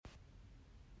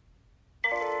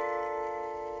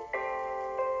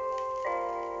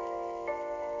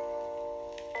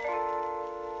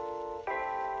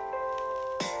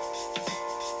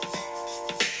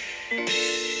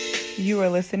You are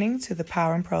listening to the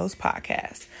Power and Prose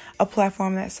podcast, a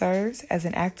platform that serves as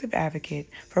an active advocate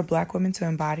for Black women to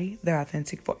embody their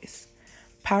authentic voice.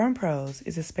 Power and Prose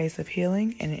is a space of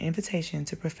healing and an invitation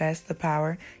to profess the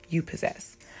power you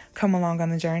possess. Come along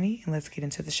on the journey and let's get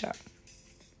into the show.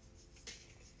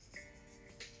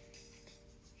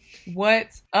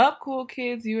 What's up, cool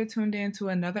kids? You are tuned in to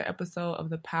another episode of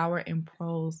the Power and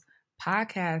Prose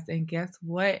podcast. And guess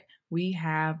what? We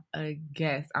have a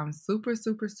guest. I'm super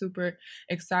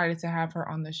excited to have her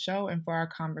on the show and for our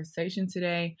conversation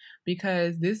today,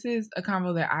 because this is a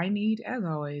convo that I need, as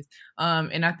always.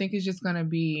 And I think it's just going to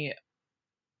be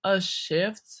a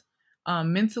shift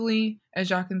mentally, as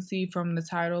y'all can see from the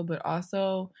title, but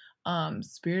also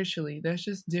spiritually. There's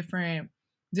just different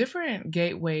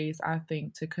gateways, I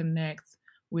think, to connect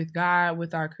with God,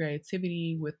 with our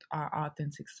creativity, with our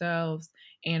authentic selves.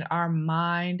 And our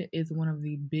mind is one of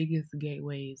the biggest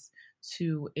gateways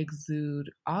to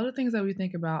exude all the things that we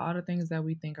think about, all the things that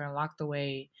we think are locked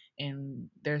away and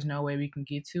there's no way we can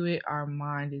get to it. Our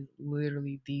mind is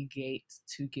literally the gate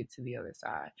to get to the other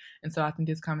side. And so I think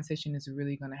this conversation is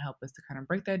really going to help us to kind of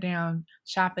break that down,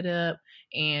 chop it up,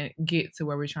 and get to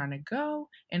where we're trying to go.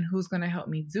 And who's going to help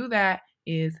me do that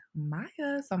is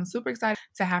Maija. So I'm super excited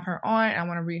to have her on. I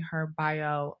want to read her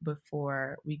bio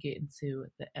before we get into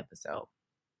the episode.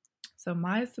 So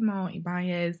Maija Simone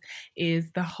Ibanez is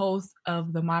the host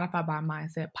of the Modified by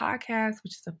Mindset podcast,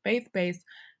 which is a faith-based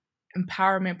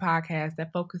empowerment podcast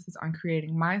that focuses on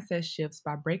creating mindset shifts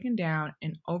by breaking down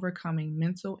and overcoming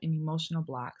mental and emotional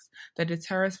blocks that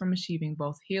deter us from achieving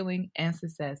both healing and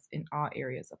success in all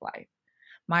areas of life.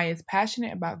 Maija is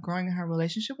passionate about growing her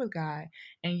relationship with God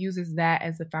and uses that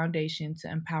as the foundation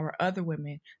to empower other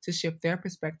women to shift their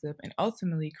perspective and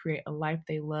ultimately create a life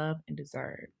they love and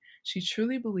deserve. She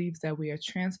truly believes that we are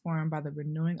transformed by the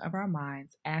renewing of our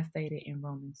minds, as stated in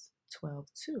Romans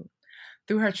 12:2.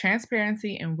 Through her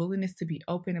transparency and willingness to be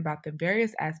open about the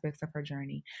various aspects of her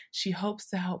journey, she hopes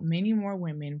to help many more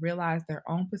women realize their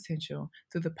own potential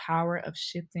through the power of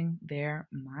shifting their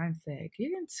mindset.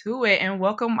 Get into it and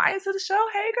welcome Maija to the show.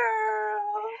 Hey,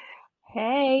 girl.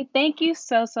 Hey, thank you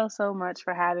so much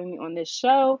for having me on this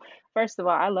show. First of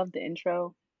all, I love the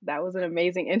intro. That was an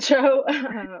amazing intro.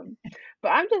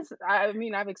 But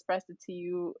I've expressed it to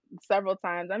you several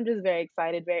times. I'm just very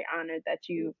excited, very honored that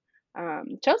you've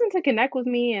chosen to connect with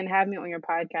me and have me on your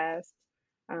podcast.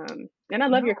 And I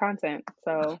love your content.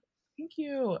 So thank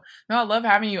you. No, I love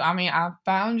having you. I mean, I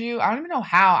found you. I don't even know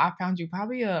how I found you.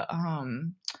 Probably a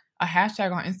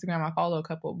hashtag on Instagram. I follow a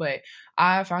couple, but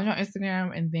I found you on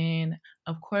Instagram, and then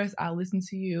of course I listened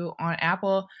to you on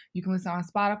Apple. You can listen on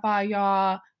Spotify,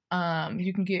 y'all.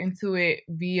 You can get into it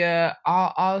via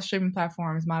all streaming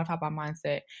platforms, Modified by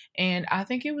Mindset. And I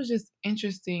think it was just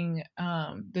interesting,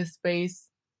 the space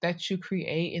that you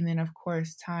create, and then of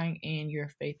course tying in your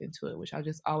faith into it, which I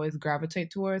just always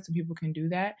gravitate towards, so people can do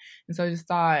that. And so I just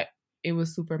thought it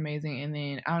was super amazing. And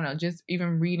then I don't know, just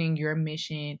even reading your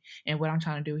mission and what I'm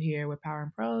trying to do here with Power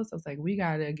and Prose, I was like, we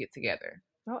gotta get together.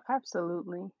 oh,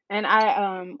 absolutely. And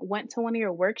I went to one of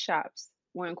your workshops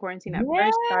when quarantine at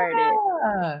first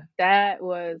started. That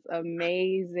was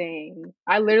amazing.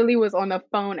 I literally was on the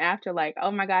phone after, like,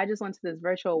 oh my God, I just went to this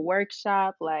virtual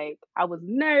workshop. Like, I was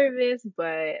nervous,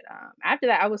 but after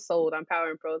that, I was sold on Power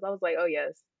and Prose. I was like, oh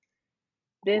yes,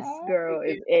 this girl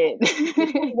is it.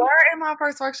 You were in my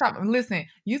first workshop. Listen,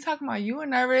 you talking about you were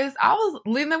nervous. I was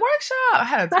leading the workshop. I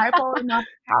had a typo in my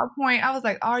PowerPoint. I was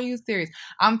like, are you serious?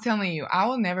 I'm telling you, I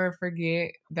will never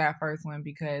forget that first one,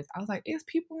 because I was like, it's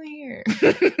people in here.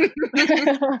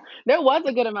 There was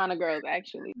a good amount of girls,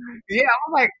 actually. Yeah, I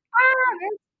was like,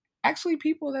 there's actually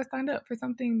people that signed up for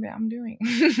something that I'm doing.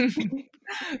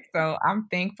 So I'm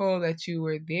thankful that you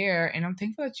were there, and I'm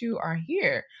thankful that you are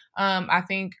here. I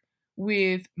think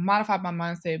with Modified by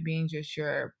Mindset being just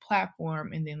your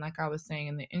platform, and then like I was saying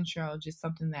in the intro, just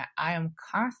something that I am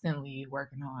constantly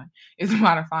working on is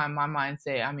modifying my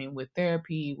mindset. I mean, with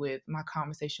therapy, with my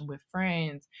conversation with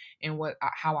friends, and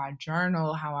how I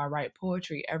journal, how I write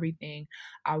poetry, everything.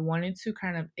 I wanted to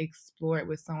kind of explore it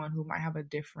with someone who might have a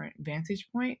different vantage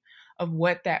point of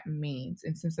what that means.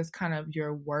 And since that's kind of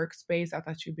your workspace, I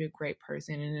thought you'd be a great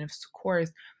person. And of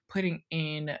course, putting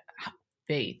in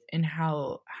faith and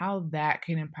how that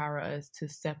can empower us to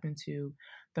step into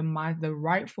the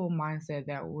rightful mindset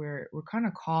that we're kind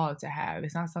of called to have.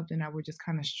 It's not something that we're just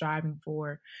kind of striving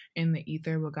for in the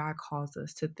ether, but God calls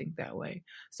us to think that way.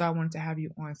 So I wanted to have you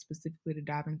on specifically to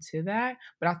dive into that.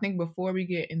 But I think before we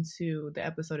get into the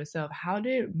episode itself, how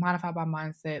did Modify by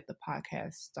Mindset, the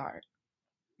podcast, start?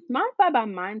 Modified by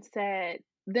Mindset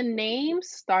the name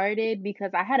started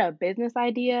because I had a business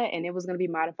idea and it was gonna be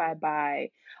modified by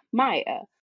Maija.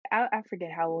 I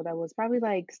forget how old I was, probably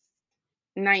like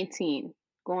 19,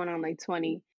 going on like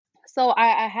 20. So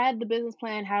I had the business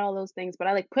plan, had all those things, but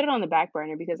I like put it on the back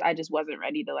burner because I just wasn't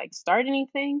ready to like start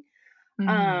anything. Mhm.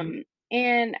 Um,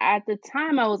 and at the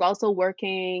time, I was also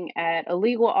working at a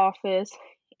legal office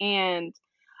and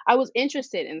I was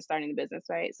interested in starting a business,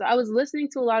 right? So I was listening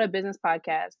to a lot of business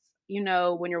podcasts. You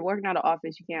know, when you're working out of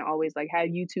office, you can't always like have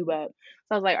YouTube up.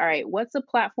 So I was like, all right, what's a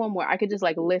platform where I could just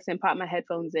like listen, pop my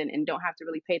headphones in, and don't have to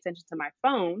really pay attention to my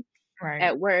phone Right.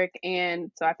 at work?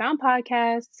 And so I found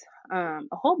podcasts, a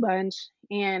whole bunch,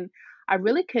 and I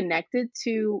really connected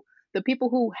to the people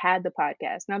who had the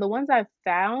podcast. Now, the ones I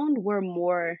found were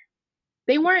more,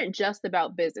 they weren't just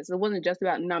about business. It wasn't just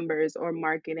about numbers or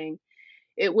marketing.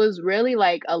 It was really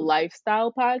like a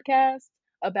lifestyle podcast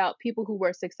about people who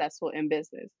were successful in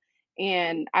business.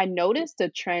 And I noticed a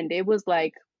trend. It was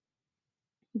like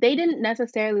they didn't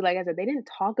necessarily, like I said, they didn't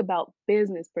talk about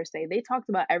business per se. They talked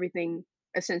about everything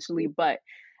essentially, but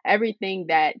everything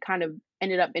that kind of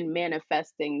ended up in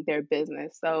manifesting their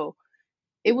business. So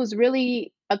it was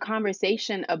really a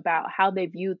conversation about how they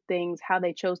viewed things, how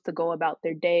they chose to go about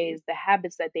their days, the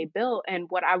habits that they built. And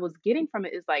what I was getting from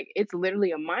it is like, it's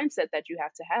literally a mindset that you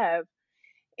have to have.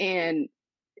 And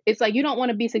it's like you don't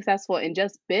want to be successful in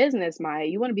just business, Maya.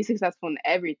 You want to be successful in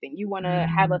everything. You want to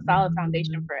have a solid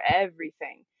foundation Mhm. for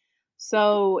everything.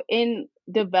 So, in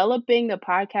developing the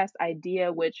podcast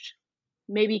idea, which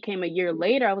maybe came a year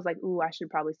later, I was like, "Ooh, I should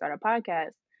probably start a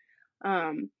podcast."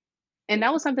 Um, and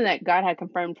that was something that God had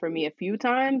confirmed for me a few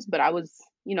times, but I was,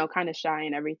 kind of shy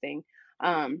and everything.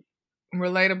 Um,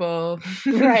 Relatable.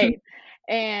 right.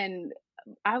 And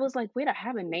I was like, "Wait, I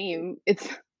have a name.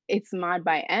 It's mod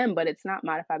by M, but it's not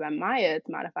modified by Maya. It's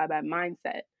modified by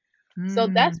mindset." So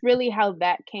Mm, that's really how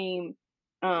that came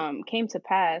to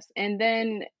pass. And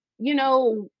then, you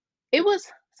know, it was,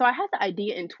 so I had the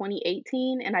idea in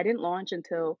 2018 and I didn't launch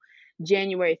until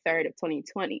January 3rd of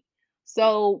 2020.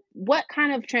 So what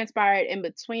kind of transpired in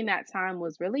between that time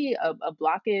was really a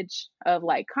blockage of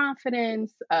like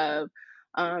confidence, of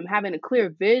having a clear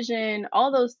vision,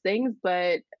 all those things.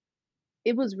 But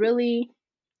it was really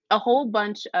a whole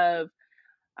bunch of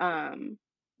um,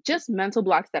 just mental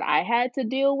blocks that I had to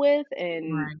deal with,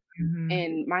 right. Mhm.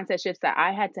 and mindset shifts that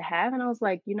I had to have. And I was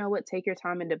like, you know what, take your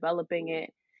time in developing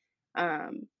it.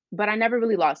 But I never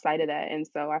really lost sight of that. And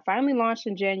so I finally launched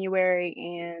in January,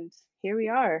 and here we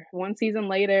are, one season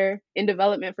later, in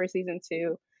development for season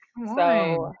two. Come So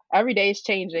on. every day is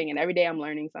changing, and every day I'm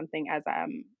learning something as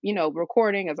I'm,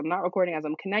 recording, as I'm not recording, as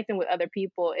I'm connecting with other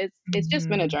people. It's just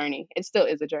been a Mhm. journey. It still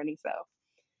is a journey. So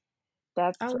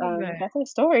I love that. that's our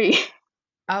story.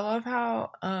 I love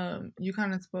how you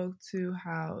kind of spoke to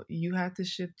how you had to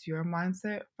shift your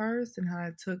mindset first and how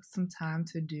it took some time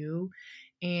to do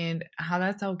and how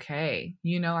that's okay.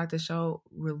 Like the show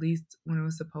released when it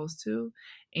was supposed to.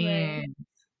 Right. And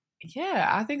yeah,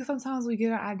 I think sometimes we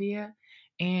get an idea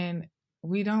and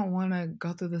we don't want to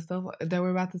go through the stuff that we're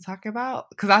about to talk about.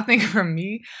 Because I think for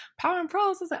me, Power and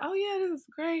Pros is like, oh yeah, this is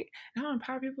great. And I want to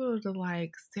empower people to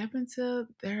like step into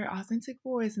their authentic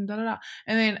voice and da da da.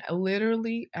 And then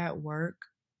literally at work,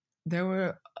 there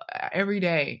were every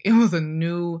day it was a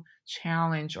new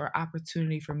challenge or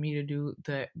opportunity for me to do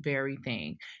the very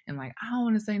thing. And like, I don't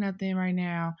want to say nothing right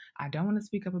now. I don't want to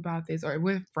speak up about this. Or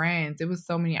with friends, it was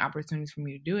so many opportunities for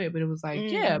me to do it. But it was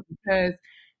like, yeah, Mm, because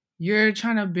you're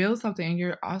trying to build something and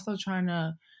you're also trying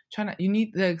to you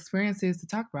need the experiences to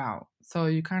talk about. So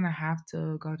you kind of have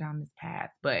to go down this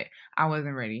path. But I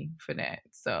wasn't ready for that.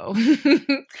 So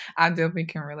I definitely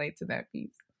can relate to that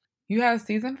piece. You had a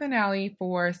season finale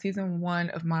for season 1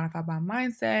 of Modify by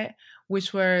Mindset,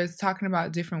 which was talking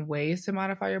about different ways to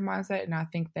modify your mindset. And I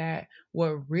think that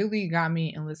what really got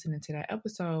me in listening to that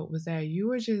episode was that you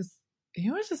were just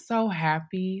so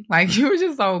happy. Like you were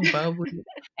just so bubbly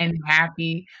and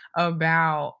happy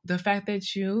about the fact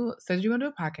that you said you're gonna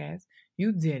do a podcast.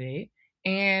 You did it.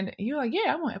 And you're like,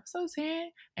 yeah, I'm on episode 10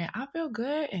 and I feel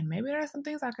good. And maybe there's some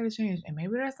things I could have changed. And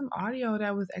maybe there's some audio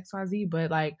that was XYZ,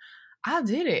 but like I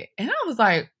did it. And I was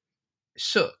like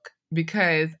shook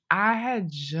because I had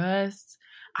just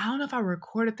I don't know if I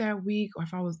recorded that week or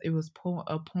if it was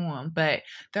a poem, but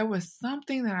there was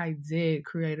something that I did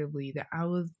creatively that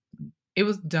it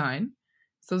was done.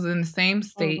 So it was in the same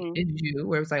state mhm. as you,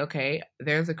 where it was like, okay,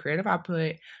 there's a creative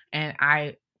output and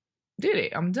I did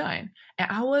it. I'm done.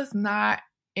 And I was not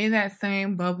in that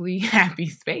same bubbly, happy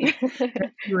space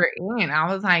that you were in.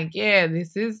 I was like, yeah,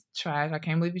 this is trash. I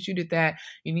can't believe that you did that.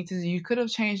 You could have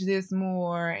changed this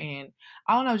more. And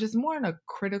I don't know, just more in a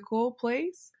critical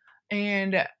place.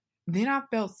 And then I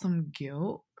felt some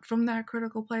guilt from that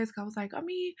critical place. I was like, I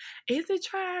mean, is it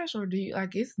trash or do you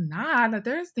like it's not? Like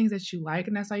there's things that you like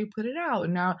and that's why you put it out.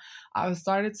 And now I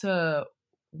started to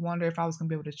wonder if I was gonna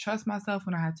be able to trust myself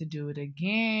when I had to do it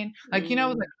again. Like, you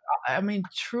know, it was like I mean,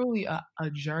 truly a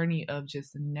journey of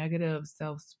just negative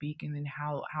self-speak and then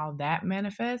how that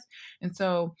manifests. And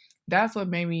so that's what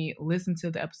made me listen to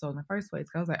the episode in the first place.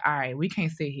 I was like, all right, we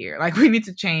can't sit here. Like we need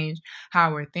to change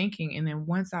how we're thinking. And then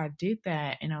once I did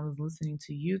that and I was listening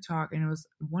to you talk, and it was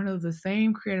one of the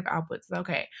same creative outputs.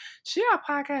 Okay, she got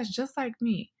a podcast just like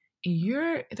me.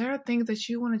 And there are things that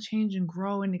you want to change and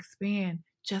grow and expand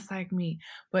just like me.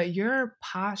 But your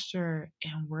posture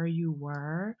and where you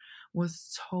were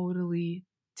was totally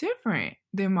different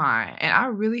than mine. And I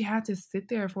really had to sit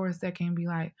there for a second and be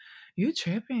like, you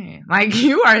tripping. Like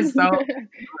you are so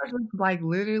you are just like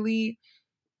literally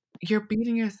you're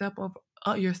beating yourself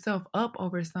up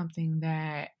over something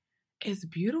that is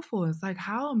beautiful. It's like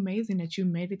how amazing that you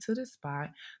made it to the spot,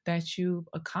 that you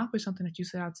accomplished something that you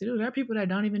set out to do. There are people that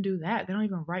don't even do that. They don't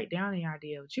even write down the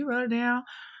idea. But you wrote it down,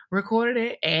 recorded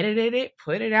it, edited it,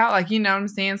 put it out. Like, you know what I'm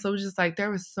saying? So it was just like there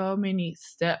were so many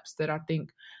steps that I think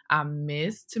I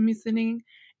missed to me sitting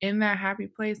in that happy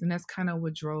place. And that's kind of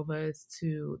what drove us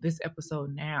to this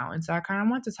episode now. And so I kind of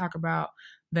want to talk about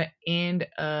the end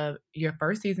of your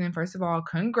first season. First of all,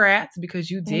 congrats because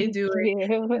you did Thank do it.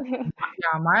 you.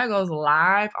 Yeah, Maya goes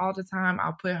live all the time.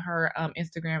 I'll put her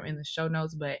Instagram in the show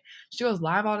notes, but she goes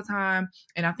live all the time.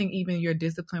 And I think even your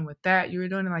discipline with that, you were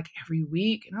doing it like every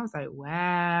week. And I was like,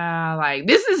 wow, like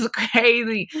this is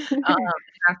crazy.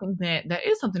 I think that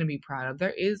is something to be proud of.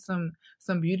 There is some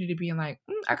beauty to being like,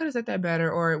 I could have said that better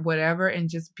or whatever, and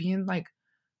just being like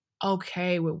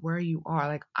okay with where you are,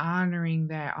 like honoring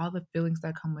that, all the feelings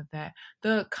that come with that.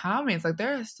 The comments, like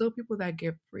there are still people that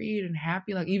get freed and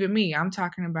happy. Like even me, I'm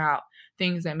talking about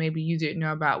things that maybe you didn't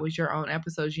know about with your own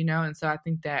episodes, you know? And so I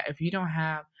think that if you don't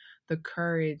have the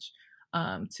courage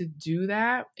to do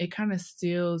that, it kind of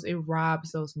steals, it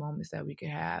robs those moments that we could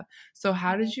have. So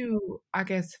how did you, I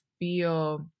guess,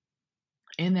 feel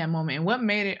in that moment? And what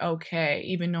made it okay,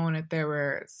 even knowing that there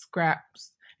were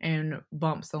scraps and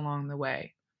bumps along the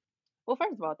way? Well,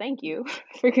 first of all, thank you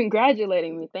for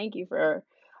congratulating me. Thank you for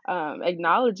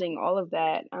acknowledging all of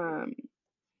that.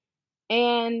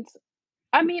 And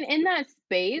I mean, in that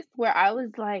space where I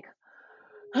was like,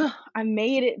 I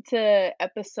made it to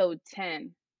episode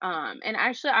 10. And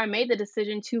actually, I made the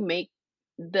decision to make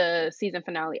the season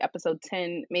finale episode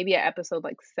 10, maybe at episode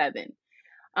like 7.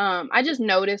 I just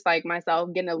noticed like myself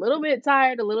getting a little bit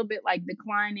tired, a little bit like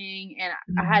declining, and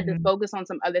I had to Mhm. focus on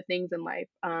some other things in life,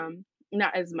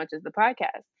 not as much as the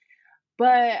podcast.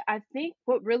 But I think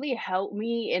what really helped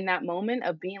me in that moment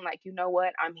of being like, you know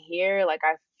what, I'm here, like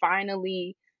I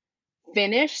finally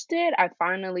finished it, I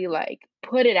finally like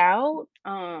put it out.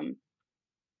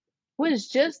 Was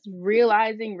just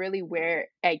realizing really where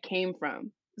it came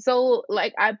from. So,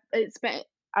 like, I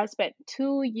spent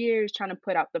 2 years trying to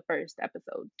put out the first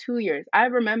episode, 2 years. I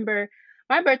remember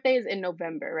my birthday is in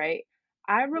November, right?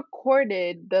 I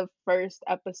recorded the first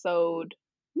episode.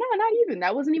 No, not even.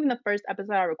 That wasn't even the first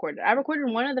episode I recorded. I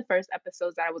recorded one of the first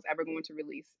episodes that I was ever going to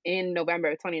release in November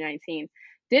of 2019.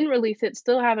 Didn't release it,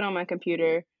 still have it on my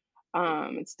computer.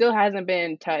 It still hasn't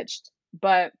been touched,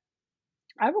 but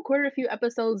I recorded a few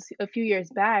episodes a few years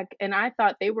back and I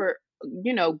thought they were,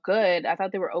 good. I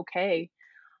thought they were okay.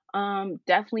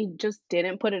 Definitely just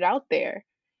didn't put it out there.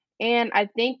 And I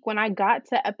think when I got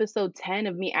to episode 10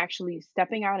 of me actually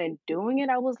stepping out and doing it,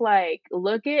 I was like,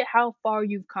 look at how far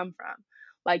you've come from.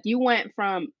 Like you went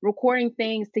from recording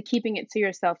things to keeping it to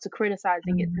yourself to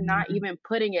criticizing it to not Mhm. even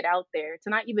putting it out there, to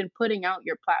not even putting out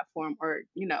your platform or,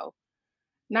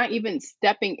 not even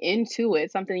stepping into it,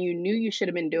 something you knew you should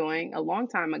have been doing a long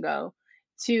time ago,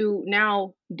 to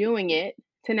now doing it,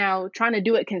 to now trying to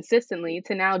do it consistently,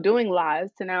 to now doing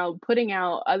lives, to now putting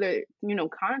out other,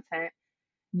 content.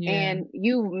 Yeah. And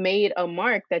you made a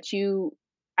mark that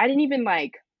I didn't even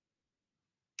like,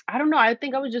 I don't know. I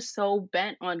think I was just so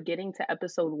bent on getting to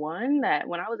episode 1 that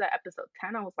when I was at episode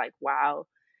 10, I was like, wow,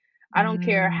 I don't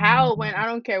care how it went. Mm. I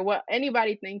don't care what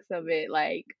anybody thinks of it.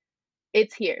 Like,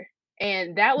 it's here.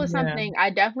 And that was Yeah. something I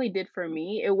definitely did for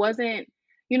me. It wasn't,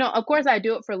 of course I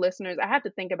do it for listeners. I have to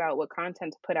think about what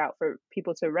content to put out for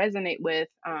people to resonate with.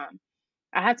 I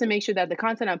have to make sure that the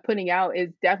content I'm putting out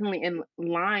is definitely in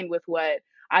line with what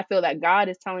I feel that God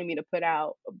is telling me to put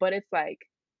out. But it's like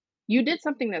you did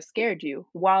something that scared you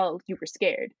while you were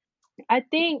scared. I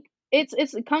think it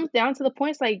comes down to the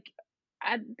points like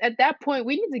at that point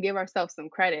we need to give ourselves some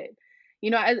credit.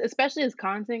 especially as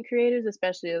content creators,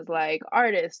 especially as like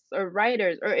artists or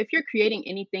writers, or if you're creating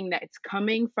anything that's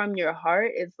coming from your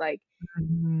heart, it's like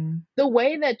Mhm. the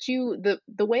way that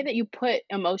you put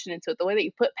emotion into it, the way that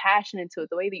you put passion into it,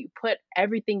 the way that you put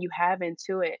everything you have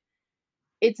into it,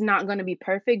 it's not going to be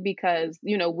perfect because,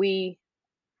 we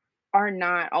are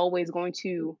not always going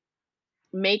to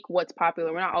make what's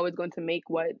popular. We're not always going to make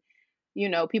what,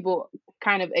 people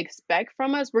kind of expect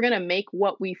from us. We're going to make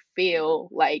what we feel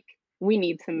like we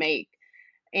need to make.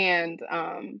 And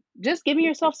just giving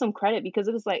yourself some credit, because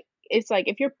it's like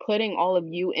if you're putting all of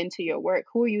you into your work,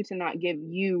 who are you to not give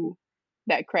you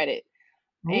that credit?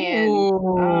 And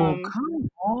Ooh, come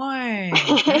on.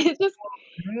 That's it's just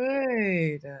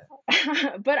good.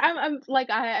 but I'm like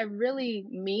I really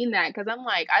mean that, because I'm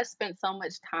like I spent so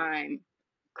much time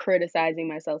criticizing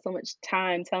myself, so much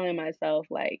time telling myself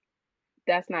like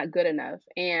that's not good enough.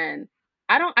 And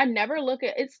I never look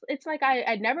at it's like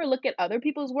I never look at other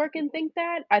people's work and think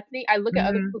that. I think I look at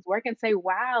other Mhm, people's work and say,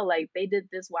 wow, like they did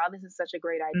this. Wow, this is such a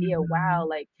great idea. Wow, mhm,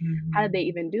 like how did they mhm.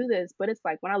 even do this? But it's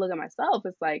like when I look at myself,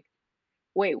 it's like,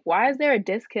 wait, why is there a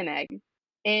disconnect?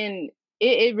 And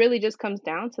it really just comes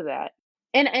down to that.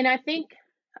 And I think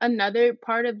another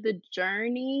part of the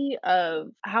journey of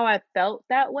how I felt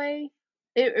that way,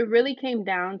 it really came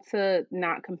down to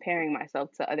not comparing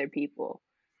myself to other people,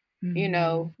 you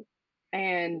know, Mhm.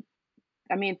 and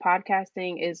I mean,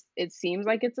 podcasting it seems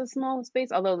like it's a small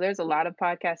space, although there's a lot of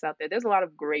podcasts out there. There's a lot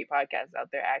of great podcasts out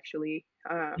there, actually.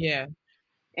 Yeah.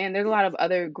 And there's a lot of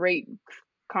other great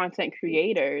content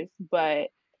creators, but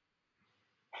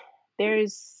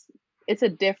there's it's a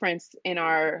difference in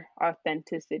our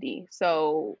authenticity.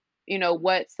 So,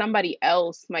 what somebody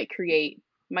else might create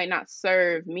might not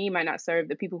serve me, might not serve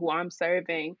the people who I'm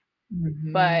serving.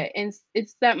 Mhm. But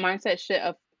it's that mindset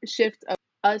shift of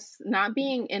us not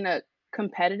being in a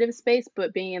competitive space,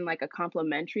 but being in like a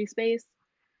complementary space.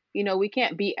 We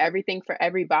can't be everything for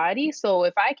everybody. So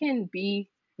if I can be,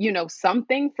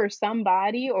 something for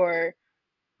somebody, or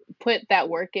put that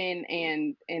work in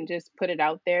and just put it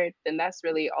out there, then that's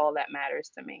really all that matters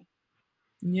to me.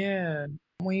 Yeah.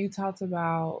 When you talked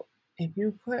about if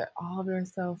you put all of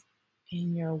yourself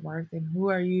in your work, then who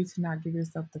are you to not give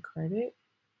yourself the credit?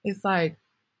 It's like,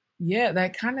 yeah,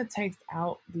 that kind of takes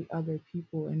out the other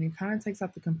people and it kind of takes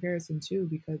out the comparison too,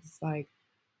 because it's like,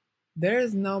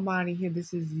 there's nobody here.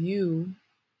 This is you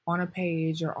on a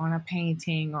page or on a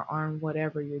painting or on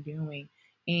whatever you're doing.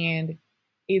 And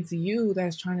it's you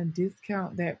that's trying to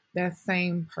discount that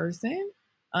same person.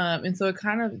 And so it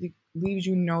kind of leaves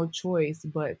you no choice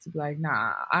but to be like,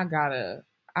 nah, I gotta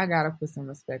put some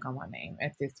respect on my name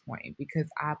at this point because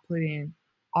I put in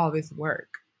all this work.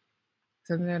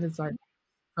 Something that is like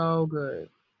so good.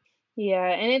 Yeah,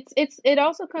 and it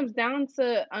also comes down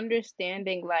to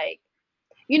understanding, like,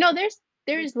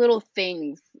 there's little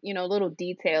things, little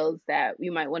details that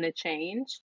you might want to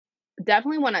change.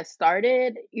 Definitely when I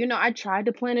started, I tried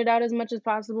to plan it out as much as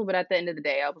possible, but at the end of the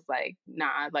day, I was like,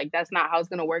 nah, like that's not how it's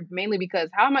gonna work. Mainly because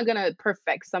how am I gonna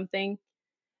perfect something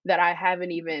that I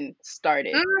haven't even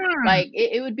started? Mm, Like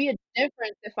it would be a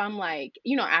difference if I'm like,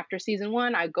 after season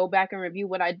one, I go back and review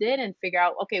what I did and figure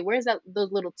out, okay, where's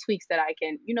those little tweaks that I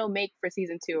can, make for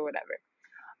season two or whatever.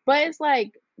 But it's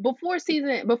like before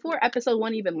episode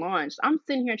one even launched, I'm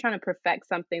sitting here trying to perfect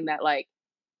something that like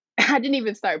I didn't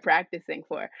even start practicing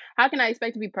for. How can I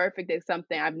expect to be perfect at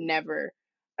something I've never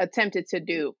attempted to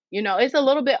do? It's a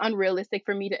little bit unrealistic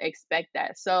for me to expect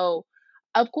that. So,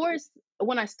 of course,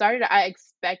 when I started, I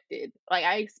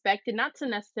expected not to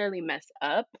necessarily mess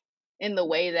up in the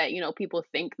way that, people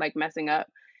think like messing up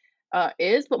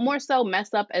is, but more so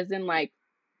mess up as in like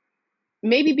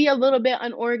maybe be a little bit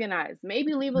unorganized,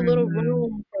 maybe leave a little mhm.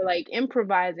 room for like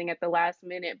improvising at the last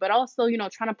minute, but also,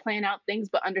 trying to plan out things,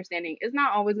 but understanding it's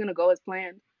not always going to go as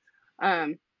planned.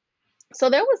 Um, so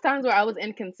there was times where I was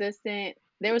inconsistent.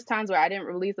 There was times where I didn't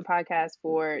release the podcast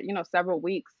for, several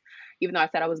weeks, even though I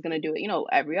said I was going to do it,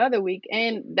 every other week.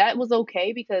 And that was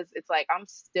okay because it's like I'm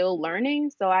still learning.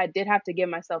 So I did have to give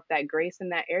myself that grace in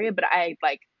that area, but I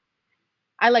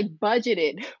like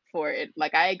budgeted for it.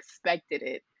 Like I expected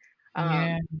it.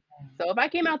 Yeah. Um, so if I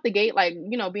came out the gate like,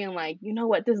 being like, you know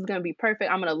what, this is gonna be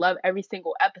perfect. I'm gonna love every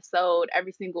single episode,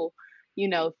 every single,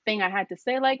 thing I had to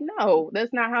say. Like, no,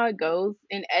 that's not how it goes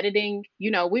in editing.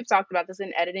 We've talked about this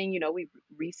in editing. We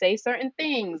re-say certain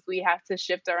things. We have to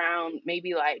shift around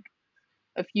maybe like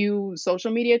a few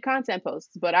social media content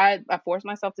posts, but I force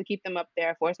myself to keep them up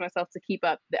there. I force myself to keep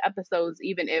up the episodes,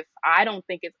 even if I don't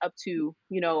think it's up to,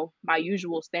 my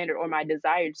usual standard or my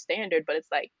desired standard. But it's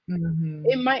like,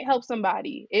 it Mhm. might help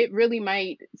somebody. It really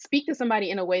might speak to somebody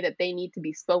in a way that they need to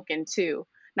be spoken to,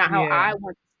 not how Yeah. I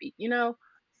want to speak, you know?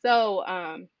 So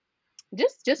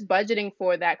just budgeting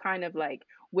for that kind of like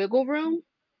wiggle room,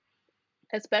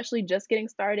 especially just getting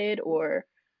started, or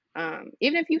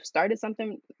even if you've started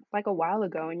something like a while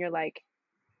ago and you're like,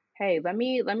 hey, let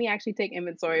me actually take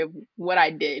inventory of what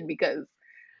I did, because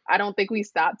I don't think we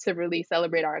stop to really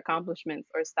celebrate our accomplishments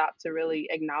or stop to really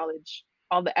acknowledge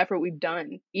all the effort we've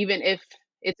done. Even if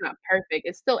it's not perfect,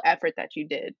 it's still effort that you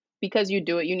did. Because you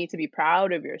do it, you need to be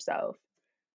proud of yourself.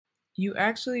 You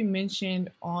actually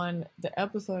mentioned on the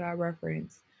episode I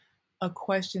referenced a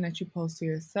question that you posed to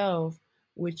yourself,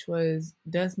 which was,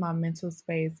 does my mental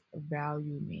space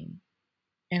value me?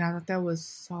 And I thought that was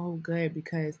so good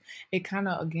because it kind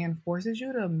of again forces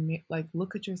you to like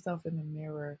look at yourself in the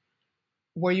mirror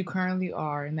where you currently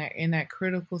are in that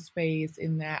critical space,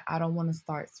 in that I don't want to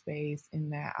start space,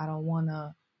 in that I don't want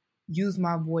to use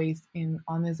my voice in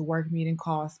on this work meeting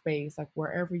call space, like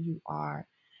wherever you are,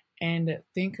 and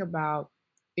think about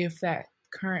if that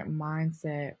current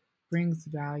mindset brings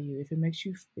value, if it makes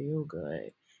you feel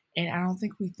good. And I don't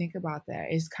think we think about that.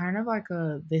 It's kind of like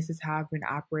a, this is how I've been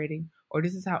operating, or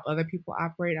this is how other people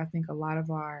operate. I think a lot of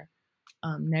our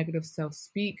negative self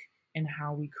speak and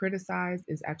how we criticize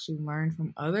is actually learned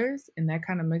from others. And that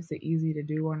kind of makes it easy to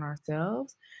do on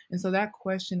ourselves. And so that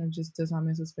question of just, does my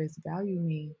mental space value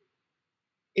me,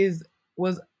 is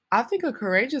was I think a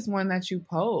courageous one that you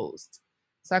posed.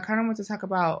 So I kind of want to talk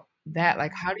about that.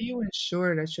 Like, how do you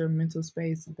ensure that your mental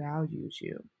space values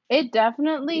you? It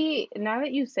definitely, now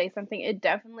that you say something, it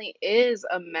definitely is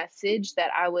a message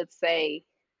that I would say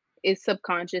is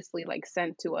subconsciously like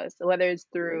sent to us, whether it's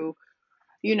through,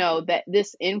 that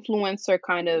this influencer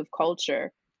kind of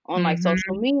culture on like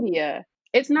social Hmm. media.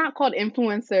 It's not called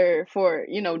influencer for,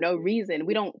 no reason.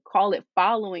 We don't call it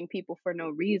following people for no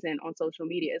reason on social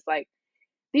media. It's like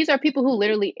these are people who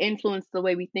literally influence the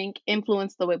way we think,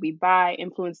 influence the way we buy,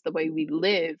 influence the way we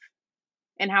live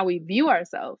and how we view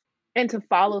ourselves. And to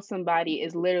follow somebody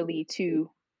is literally to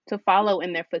follow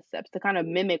in their footsteps, to kind of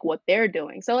mimic what they're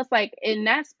doing. So it's like in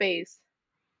that space,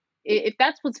 if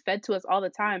that's what's fed to us all the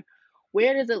time,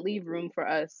 where does it leave room for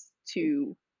us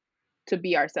to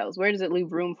be ourselves? Where does it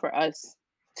leave room for us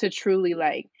to truly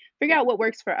like figure out what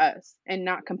works for us and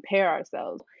not compare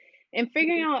ourselves? And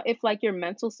figuring out if like your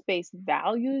mental space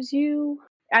values you,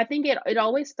 I think it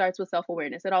always starts with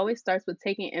self-awareness. It always starts with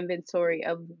taking inventory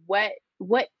of what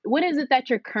is it that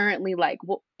you're currently like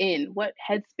in? What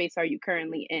headspace are you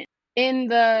currently in? In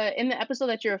the episode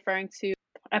that you're referring to,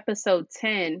 episode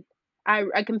 10,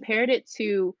 I compared it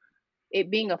to it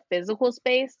being a physical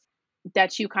space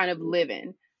that you kind of live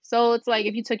in. So it's like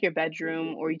if you took your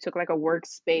bedroom or you took like a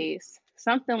workspace,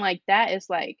 something like that. Is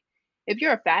like if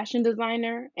you're a fashion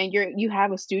designer and you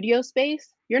have a studio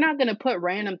space, you're not gonna put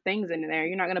random things in there.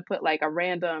 You're not gonna put like a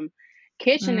random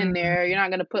kitchen in there. You're not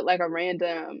gonna put like a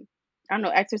random, I don't know,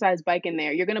 exercise bike in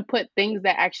there. You're gonna put things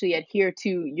that actually adhere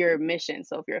to your mission.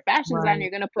 So if you're a fashion designer, Right.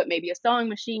 you're gonna put maybe a sewing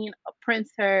machine, a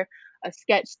printer, a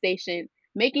sketch station,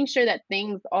 making sure that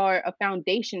things are a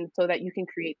foundation so that you can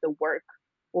create the work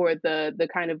or the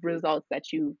kind of results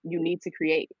that you need to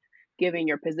create given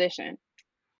your position.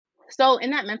 So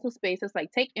in that mental space, it's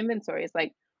like take inventory. It's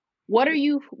like what are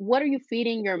you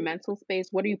feeding your mental space?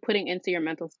 What are you putting into your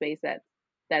mental space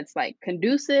that's like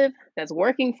conducive, that's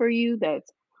working for you,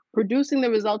 that's producing the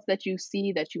results that you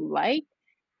see that you like?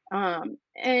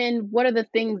 And what are the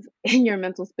things in your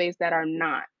mental space that are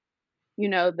not?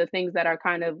 The things that are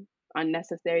kind of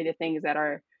unnecessary, the things that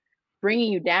are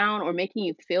bringing you down or making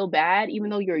you feel bad even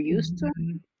though you're used to.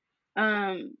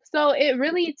 Mhm. So it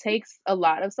really takes a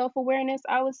lot of self-awareness,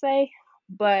 I would say,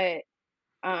 but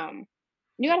um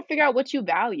you got to figure out what you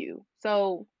value.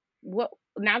 So what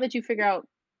now that you figure out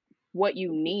what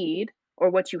you need or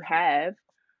what you have,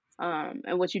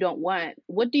 and what you don't want,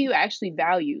 what do you actually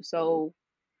value? So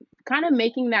kind of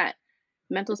making that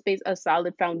mental space a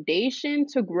solid foundation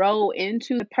to grow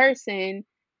into the person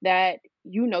that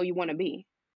you want to be.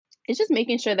 It's just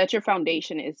making sure that your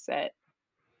foundation is set.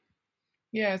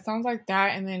 Yeah, it sounds like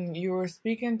that. And then you were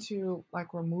speaking to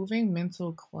like removing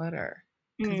mental clutter.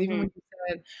 Because even Mhm. when you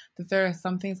said that there are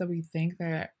some things that we think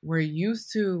that we're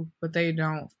used to, but they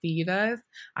don't feed us,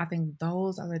 I think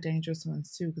those are the dangerous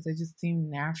ones too, because they just seem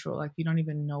natural. Like you don't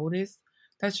even notice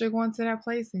that you're going to that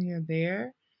place and you're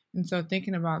there. And so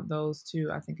thinking about those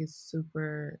two, I think is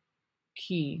super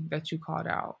key that you called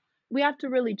out. We have to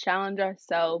really challenge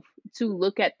ourselves to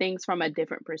look at things from a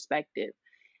different perspective.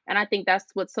 And I think that's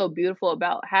what's so beautiful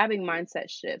about having mindset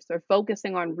shifts or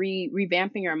focusing on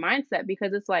revamping your mindset,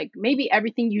 because it's like maybe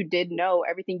everything you did know,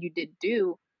 everything you did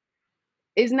do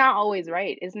is not always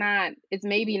right. It's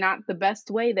maybe not the best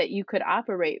way that you could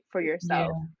operate for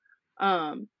yourself.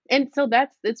 Yeah. And so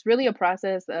it's really a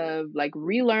process of like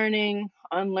relearning,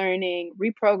 unlearning,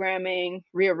 reprogramming,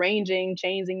 rearranging,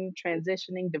 changing,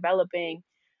 transitioning, developing.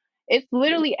 It's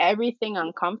literally everything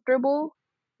uncomfortable,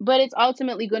 but it's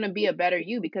ultimately going to be a better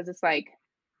you because it's like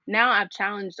now I've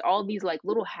challenged all these like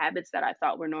little habits that I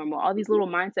thought were normal, all these little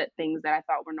mindset things that I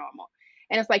thought were normal.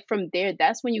 And it's like from there,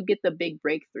 that's when you get the big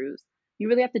breakthroughs. You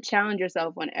really have to challenge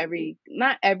yourself on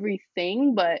not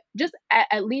everything, but just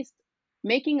at least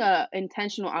making a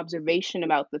intentional observation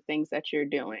about the things that you're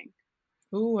doing.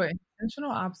 Ooh,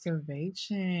 intentional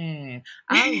observation.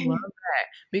 I love that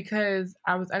because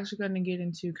I was actually going to get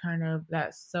into kind of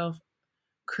that self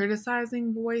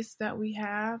criticizing voice that we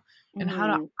have and how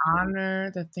to Mhm.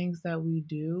 honor the things that we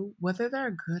do, whether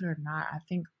they're good or not. I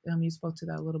think you spoke to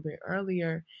that a little bit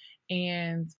earlier.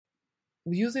 And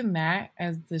using that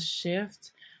as the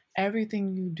shift,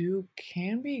 everything you do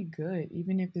can be good,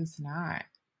 even if it's not.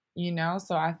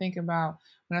 So I think about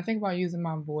when I think about using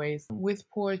my voice with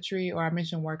poetry, or I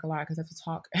mention work a lot because I have to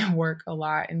talk and work a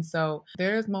lot. And so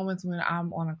there's moments when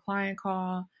I'm on a client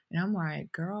call and I'm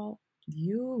like, girl,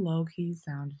 you low key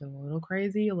sounded a little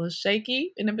crazy, a little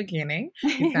shaky in the beginning.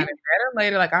 You sounded better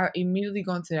later. Like I immediately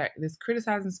go into this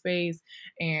criticizing space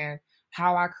and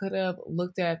how I could have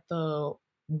looked at the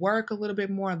work a little bit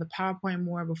more on the PowerPoint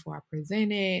more before I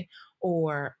presented,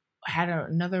 or had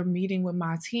another meeting with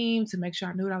my team to make sure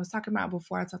I knew what I was talking about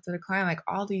before I talked to the client, like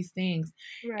all these things.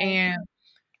 Right. And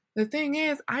the thing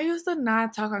is, I used to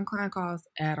not talk on client calls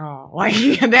at all. Like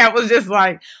that was just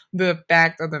like the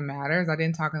fact of the matter is I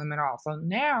didn't talk to them at all. So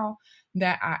now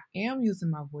that I am using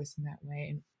my voice in that way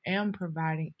and am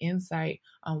providing insight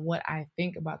on what I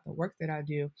think about the work that I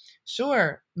do,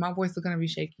 sure, my voice is going to be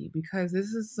shaky because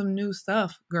this is some new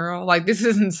stuff, girl. Like this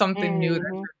isn't something new that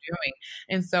Mhm. you're doing.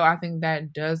 And so I think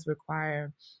that does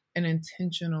require an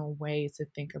intentional way to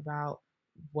think about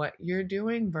what you're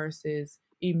doing versus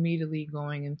immediately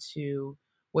going into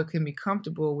what can be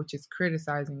comfortable, which is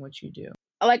criticizing what you do.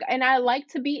 Like, and I like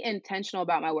to be intentional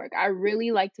about my work. I really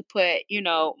like to put,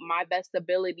 my best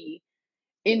ability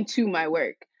into my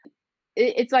work.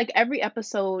 It's like every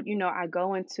episode, I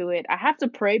go into it. I have to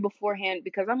pray beforehand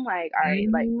because I'm like, all right,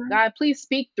 like Mhm. God, please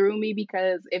speak through me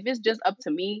because if it's just up to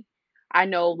me, I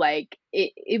know like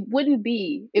it wouldn't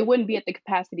be at the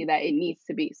capacity that it needs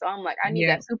to be. So I'm like, I need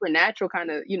Yeah. that supernatural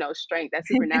kind of, strength, that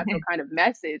supernatural kind of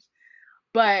message.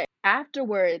 But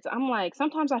afterwards, I'm like,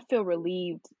 sometimes I feel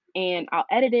relieved and I'll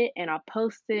edit it and I'll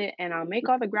post it and I'll make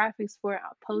all the graphics for it.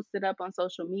 I'll post it up on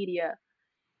social media.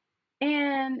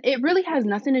 And it really has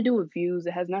nothing to do with views.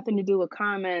 It has nothing to do with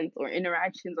comments or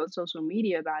interactions on social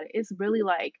media about it. It's really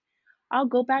like I'll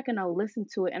go back and I'll listen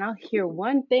to it and I'll hear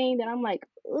one thing that I'm like,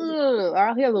 ugh, or Yeah.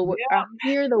 I'll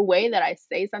hear the way that I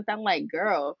say something. I'm like,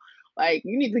 girl, like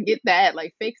you need to get that,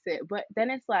 like fix it. But then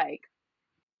it's like,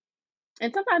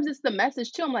 and sometimes it's the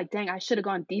message too. I'm like, dang, I should have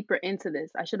gone deeper into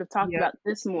this. I should have talked Yep. about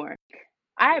this more.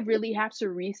 I really have to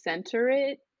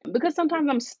recenter it because sometimes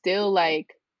I'm still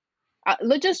like,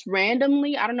 just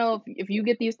randomly. I don't know if you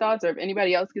get these thoughts or if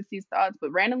anybody else gets these thoughts,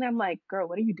 but randomly I'm like, girl,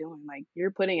 what are you doing? Like,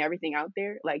 you're putting everything out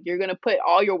there. Like, you're gonna put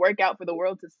all your work out for the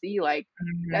world to see. Like,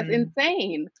 that's Mhm.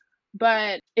 insane.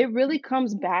 But it really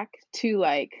comes back to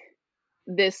like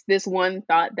this one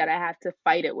thought that I have to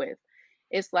fight it with.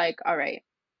 It's like, all right,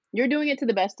 you're doing it to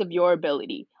the best of your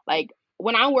ability. Like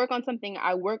when I work on something,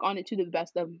 I work on it to the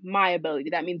best of my ability.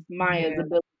 That means Maya's Yeah.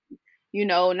 ability,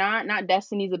 not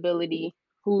Destiny's ability,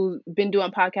 who's been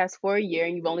doing podcasts for a year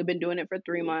and you've only been doing it for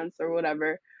 3 months or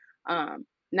whatever.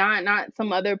 Not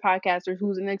some other podcaster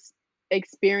who's an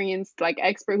experienced like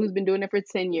expert who's been doing it for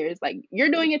 10 years. Like you're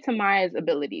doing it to Maya's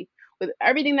ability with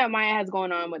everything that Maya has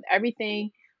going on, with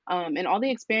everything and all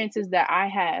the experiences that I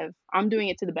have. I'm doing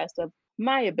it to the best of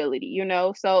my ability.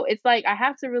 So it's like I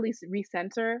have to really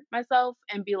recenter myself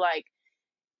and be like,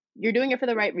 you're doing it for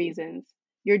the right reasons.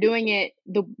 You're doing it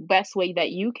the best way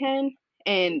that you can,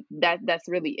 and that's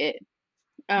really it.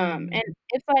 And Mhm.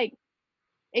 it's like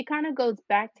it kind of goes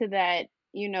back to that,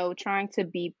 trying to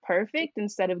be perfect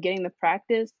instead of getting the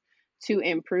practice to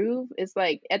improve. It's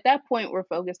like at that point we're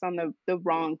focused on the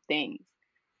wrong things.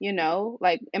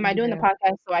 Like am I doing the Yeah.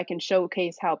 podcast so I can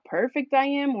showcase how perfect I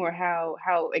am or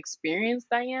how experienced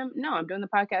I am? No, I'm doing the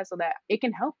podcast so that it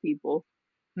can help people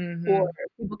or Mhm.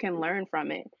 people can learn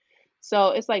from it. So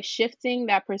it's like shifting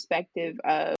that perspective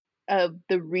of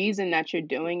the reason that you're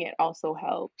doing it also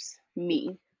helps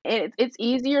me. And it's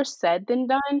easier said than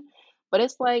done, but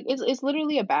it's like it's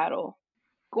literally a battle.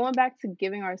 Going back to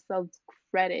giving ourselves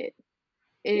credit,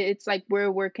 it's like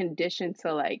where we're conditioned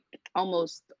to like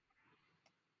almost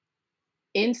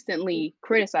instantly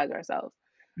criticize ourselves.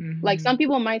 Like, some Mhm.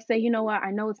 people might say, "You know what?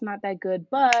 I know it's not that good,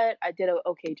 but I did a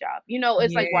okay job."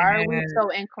 It's like, why are we Yeah. so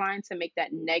inclined to make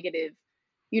that negative,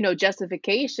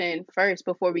 justification first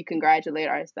before we congratulate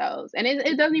ourselves? And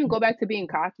it doesn't even go back to being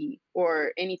cocky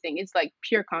or anything. It's like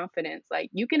pure confidence. Like,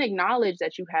 you can acknowledge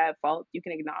that you have faults, you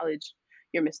can acknowledge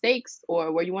your mistakes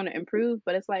or where you wanna improve,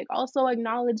 but it's like, also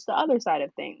acknowledge the other side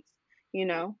of things, you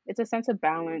know? It's a sense of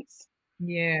balance.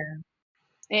 Yeah.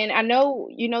 And I know,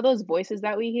 those voices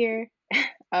that we hear,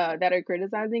 that are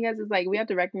criticizing us, it's like we have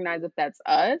to recognize if that's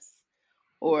us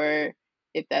or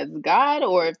if that's God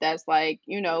or if that's like,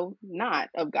 not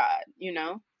of God, you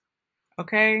know?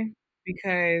 Okay?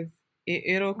 Because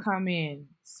it'll come in.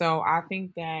 So I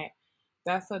think that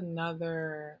that's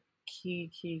another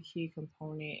key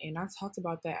component. And I talked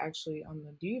about that actually on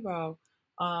the Devo.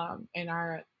 And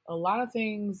a lot of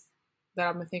things that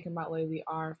I've been thinking about lately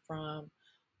are from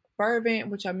Fervent,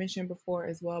 which I mentioned before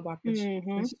as well by Mhm.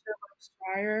 Priscilla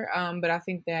Schreier. But I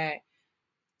think that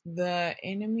the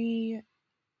enemy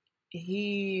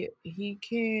he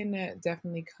can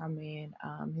definitely come in.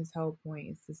 His whole point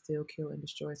is to still kill and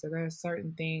destroy. So there are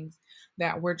certain things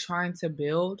that we're trying to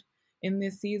build in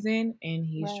this season, and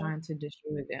he's Right, trying to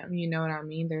destroy them. You know what I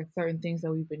mean? There are certain things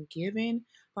that we've been given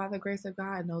by the grace of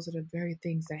God, and those are the very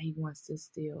things that he wants to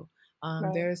steal.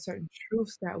 right, There are certain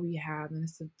truths that we have, and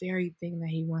it's the very thing that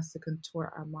he wants to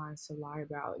contort our minds to lie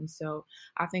about. And so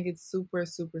I think it's super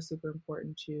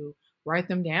important to write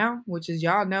them down, which is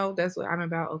y'all know that's what I'm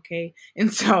about, okay?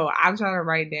 And so I'm trying to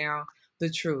write down the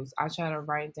truth. I try to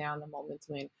write down the moments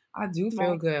when I do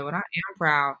feel right. good, when I am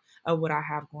proud of what I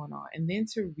have going on, and then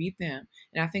to read them.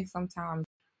 And I think sometimes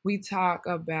we talk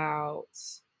about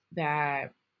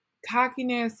that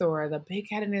cockiness or the big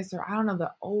headedness or I don't know,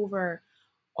 the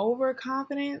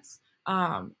overconfidence.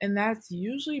 And that's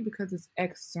usually because it's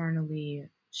externally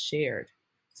shared.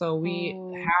 So we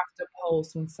Mm, have to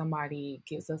post when somebody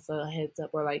gives us a heads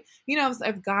up, or like,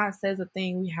 if God says a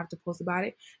thing, we have to post about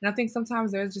it. And I think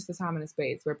sometimes there's just a time and a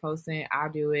space. We're posting,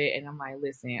 I'll do it, and I'm like,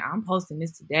 listen, I'm posting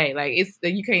this today. Like it's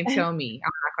you can't tell me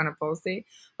I'm not gonna post it.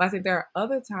 But I think there are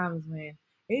other times when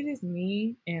it is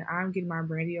me and I'm getting my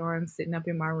brandy on, sitting up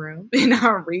in my room and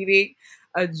I'm reading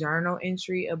a journal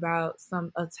entry about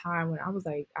a time when I was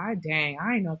like, I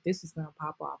didn't know if this was gonna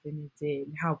pop off, and it did,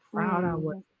 and how proud I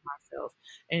was mhm. of myself.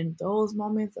 And those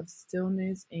moments of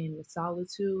stillness and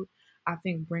solitude, I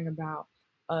think, bring about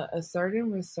a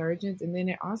certain resurgence, and then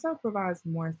it also provides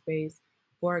more space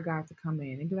for God to come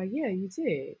in and be like, yeah, you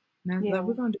did. Now like,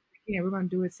 we're Yeah, gonna do it again. We're gonna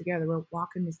do it together. We're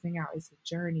walking this thing out. It's a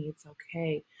journey. It's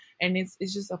okay, and it's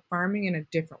just affirming in a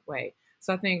different way.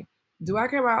 So I think, do I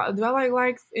like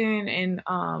likes and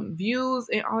views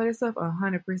and all of this stuff?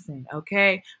 100%.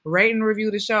 Okay. Rate and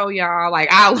review the show, y'all. Like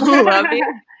I love it.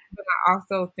 But I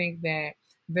also think that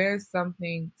there's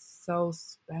something so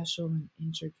special and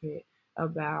intricate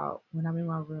about when I'm in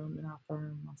my room and I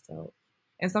affirm myself.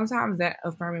 And sometimes that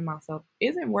affirming myself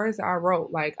isn't words that I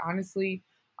wrote. Like honestly,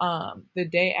 the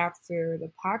day after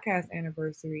the podcast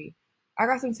anniversary, I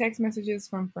got some text messages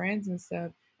from friends and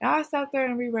stuff, and I sat there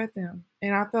and reread them,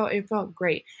 and it felt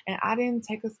great. And I didn't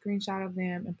take a screenshot of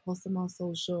them and post them on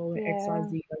social and yeah,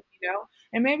 XYZ,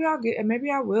 And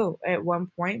maybe I will at one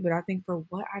point. But I think for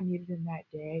what I needed in that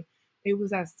day, it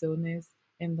was that stillness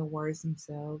and the words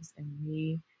themselves and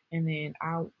me. And then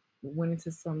I went into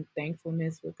some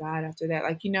thankfulness with God after that.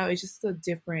 It's just a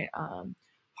different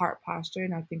heart posture,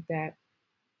 and I think that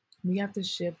we have to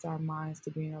shift our minds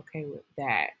to being okay with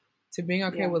that, to being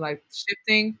okay yeah, with like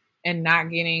shifting and not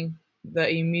getting the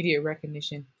immediate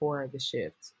recognition for the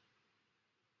shift.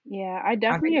 yeah. I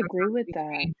I think definitely agree sometimes with we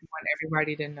that. change. We want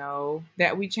everybody to know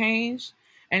that we changed,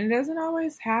 and it doesn't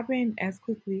always happen as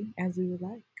quickly as we would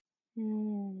like.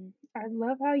 I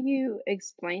love how you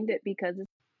explained it because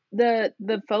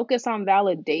the focus on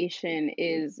validation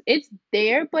it's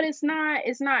there, but it's not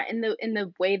in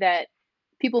the way that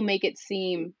people make it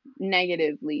seem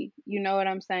negatively. You know what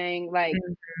I'm saying? Like,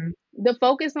 Mhm. the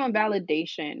focus on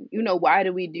validation, why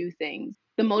do we do things?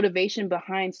 The motivation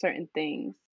behind certain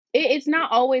things. It's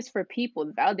not always for people.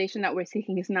 The validation that we're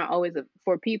seeking is not always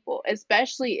for people,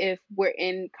 especially if we're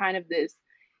in kind of this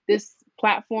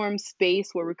platform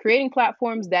space where we're creating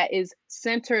platforms that is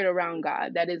centered around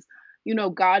God, that is,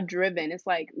 God driven. It's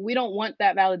like we don't want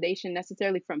that validation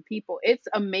necessarily from people. It's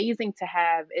amazing to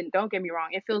have, and don't get me wrong,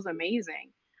 it feels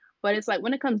amazing. But it's like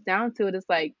when it comes down to it, it's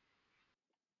like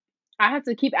I have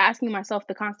to keep asking myself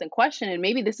the constant question, and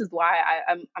maybe this is why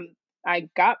I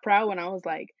got proud when I was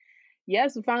like,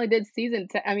 yes, we finally did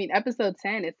episode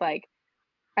 10. It's like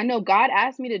I know God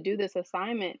asked me to do this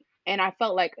assignment, and I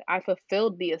felt like I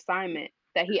fulfilled the assignment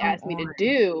that He Come asked me to on.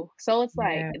 do. So it's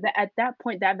like Yeah. at that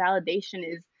point, that validation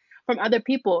is from other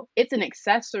people, it's an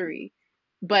accessory.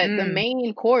 But the Mm,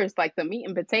 main course, like the meat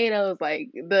and potatoes, like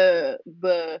the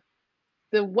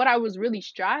what I was really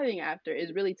striving after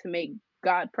is really to make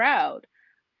God proud.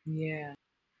 yeah.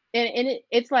 And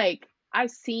it's like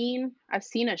I've seen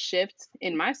a shift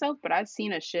in myself, but I've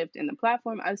seen a shift in the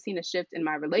platform. I've seen a shift in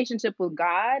my relationship with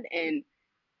God. And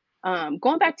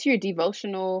going back to your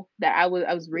devotional that I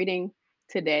was reading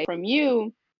today from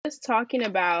you, just talking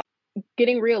about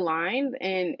getting realigned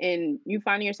and you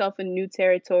finding yourself in new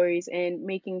territories and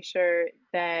making sure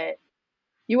that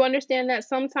you understand that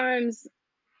sometimes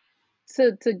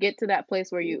to get to that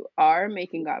place where you are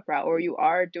making God proud or you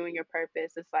are doing your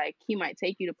purpose, it's like he might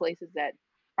take you to places that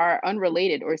are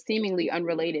unrelated or seemingly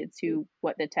unrelated to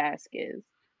what the task is.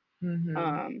 Mm-hmm.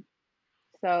 Um,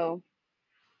 so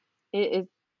it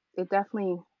it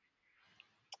definitely,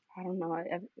 I don't know,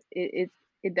 it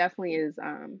definitely is.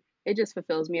 It just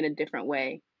fulfills me in a different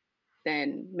way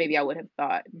than maybe I would have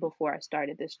thought before I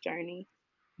started this journey.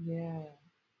 Yeah.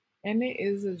 And it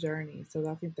is a journey. So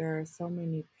I think there are so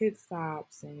many pit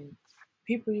stops and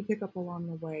people you pick up along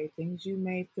the way, things you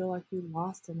may feel like you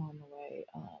lost along the way,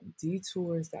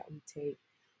 detours that we take,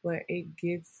 but it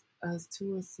gets us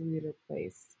to a sweeter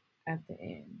place at the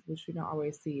end, which we don't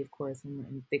always see, of course, when we're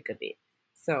in the thick of it.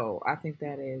 So I think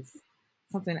that is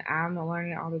something I'm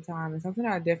learning all the time and something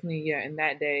I definitely, yeah, in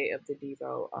that day of the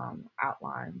Devo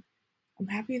outline. I'm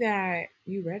happy that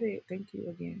you read it. Thank you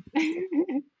again, first of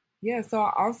all. Yeah, so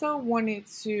I also wanted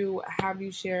to have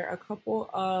you share a couple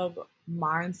of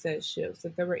mindset shifts.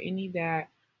 If there were any that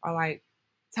are like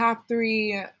top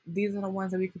three, these are the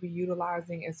ones that we could be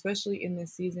utilizing, especially in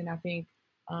this season. I think,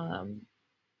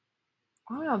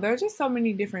 I don't know, there are just so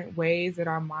many different ways that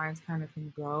our minds kind of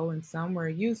can go, and some we're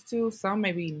used to, some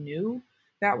maybe new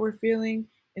that we're feeling.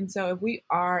 And so, if we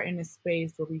are in a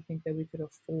space where we think that we could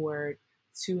afford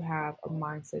to have a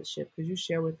mindset shift, could you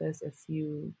share with us a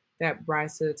few that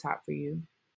rise to the top for you?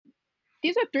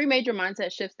 These are three major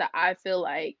mindset shifts that I feel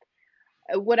like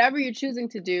whatever you're choosing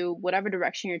to do, whatever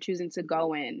direction you're choosing to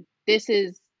go in, this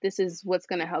is what's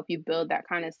going to help you build that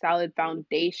kind of solid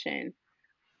foundation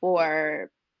for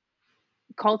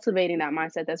cultivating that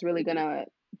mindset that's really going to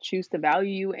choose to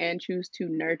value you and choose to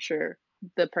nurture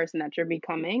the person that you're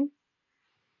becoming.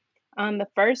 The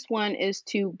first one is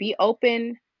to be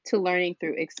open to learning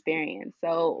through experience.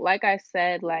 So, like I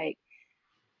said, like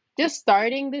just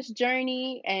starting this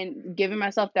journey and giving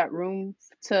myself that room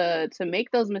to make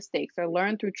those mistakes or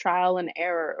learn through trial and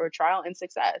error or trial and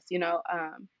success,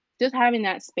 just having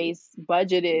that space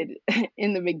budgeted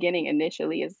in the beginning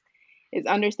initially is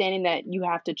understanding that you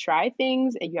have to try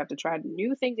things and you have to try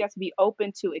new things. You have to be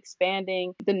open to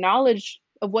expanding the knowledge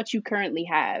of what you currently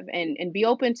have and be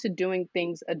open to doing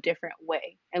things a different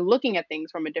way and looking at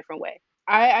things from a different way.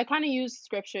 I kind of use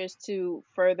scriptures to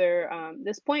further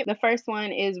this point. The first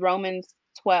one is Romans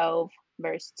 12,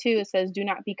 verse 2. It says, "Do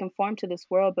not be conformed to this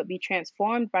world, but be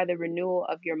transformed by the renewal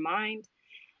of your mind,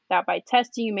 that by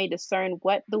testing you may discern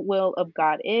what the will of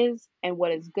God is and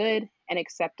what is good and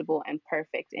acceptable and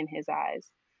perfect in his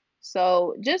eyes."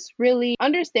 So, just really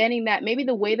understanding that maybe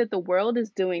the way that the world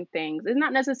is doing things is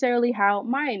not necessarily how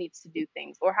Maya needs to do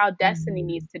things or how Destiny Mhm.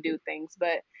 needs to do things,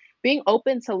 but being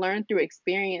open to learn through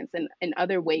experience and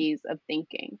other ways of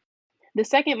thinking. The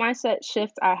second mindset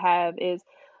shift I have is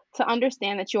to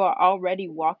understand that you are already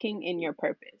walking in your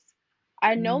purpose.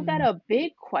 I know that Mm, a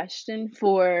big question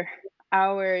for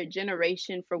our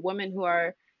generation, for women who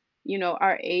are,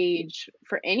 our age,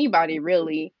 for anybody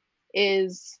really,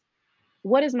 is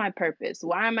what is my purpose?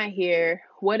 Why am I here?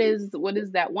 What is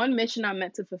that one mission I'm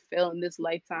meant to fulfill in this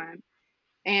lifetime?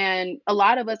 And a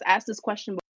lot of us ask this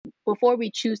question before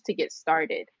we choose to get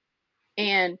started.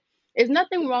 And there's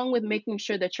nothing wrong with making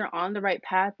sure that you're on the right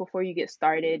path before you get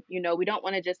started. We don't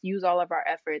want to just use all of our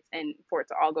efforts and for it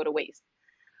to all go to waste.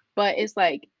 But it's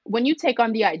like when you take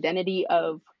on the identity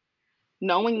of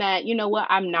knowing that, you know what,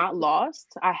 I'm not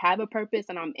lost. I have a purpose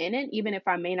and I'm in it. Even if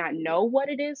I may not know what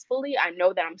it is fully, I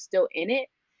know that I'm still in it.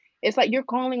 It's like you're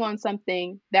calling on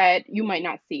something that you might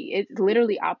not see. It's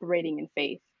literally operating in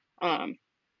faith. Um,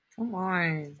 come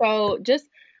on. so just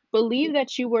believe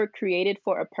that you were created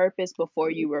for a purpose before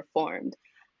you were formed.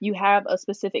 You have a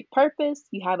specific purpose,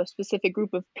 you have a specific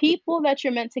group of people that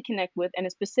you're meant to connect with, and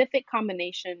a specific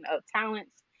combination of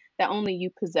talents that only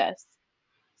you possess.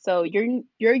 So your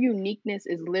uniqueness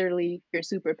is literally your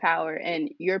superpower, and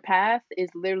your path is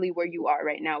literally where you are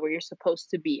right now, where you're supposed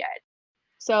to be at.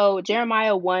 So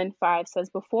Jeremiah 1:5 says,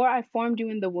 "Before I formed you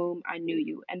in the womb, I knew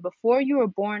you. And before you were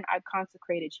born, I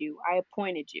consecrated you. I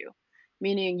appointed you."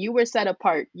 Meaning you were set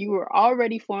apart. You were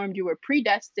already formed. You were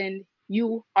predestined.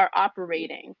 You are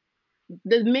operating.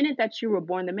 the minute that you were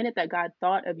born, the minute that God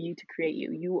thought of you to create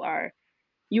you,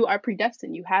 you are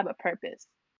predestined. You have a purpose.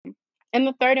 And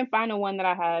the third and final one that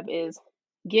I have is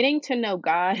getting to know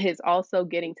God is also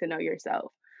getting to know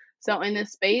yourself. So in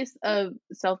this space of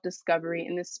self-discovery,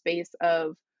 in this space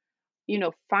of,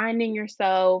 finding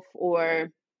yourself, or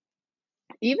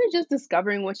even just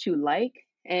discovering what you like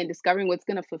and discovering what's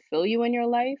going to fulfill you in your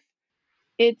life,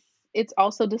 it's it's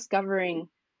also discovering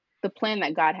the plan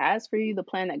that God has for you, the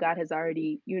plan that God has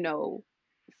already,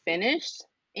 finished.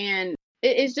 And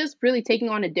it's just really taking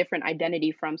on a different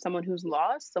identity from someone who's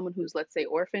lost, someone who's, let's say,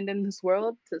 orphaned in this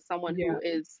world, to someone Yeah. who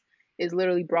is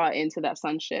literally brought into that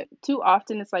sonship. Too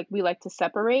often it's like we like to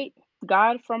separate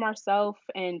God from ourselves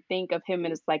and think of him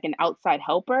as like an outside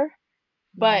helper.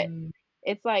 But Mm,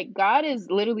 it's like God is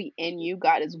literally in you,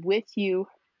 God is with you.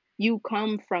 You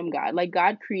come from God. Like,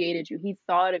 God created you. He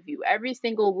thought of you. Every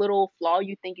single little flaw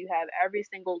you think you have, every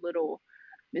single little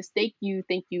mistake you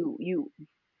think you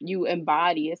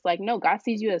embody. It's like, no, God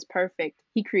sees you as perfect.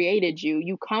 He created you.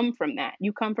 You come from that.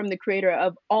 You come from the creator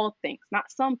of all things.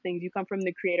 Not some things. You come from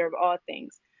the creator of all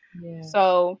things. yeah.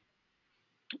 So,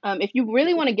 if you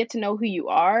really want to get to know who you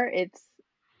are, it's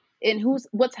and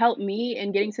what's helped me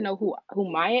in getting to know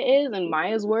who Maya is and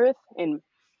Maya's worth, and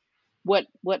what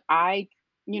I,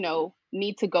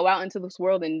 need to go out into this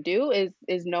world and do,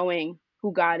 is knowing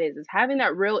who God is having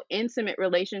that real intimate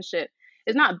relationship.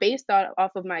 It's not based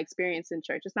off of my experience in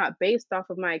church. It's not based off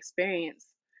of my experience,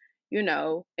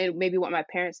 and maybe what my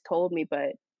parents told me,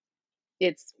 but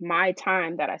it's my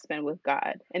time that I spend with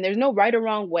God. And there's no right or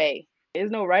wrong way.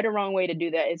 There's no right or wrong way to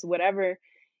do that. It's whatever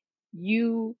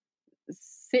you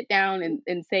sit down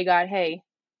and say, God, hey,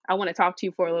 I want to talk to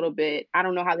you for a little bit. I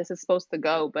don't know how this is supposed to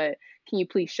go, but can you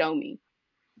please show me?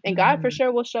 And God for Mhm.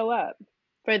 sure will show up.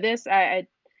 For this, I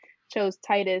chose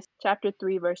Titus chapter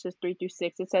 3, verses 3 through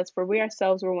 6. It says, "For we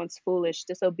ourselves were once foolish,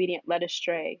 disobedient, led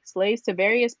astray, slaves to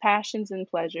various passions and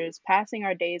pleasures, passing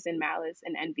our days in malice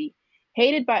and envy,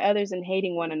 hated by others and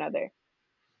hating one another.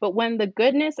 But when the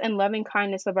goodness and loving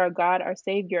kindness of our God, our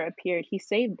Savior, appeared, he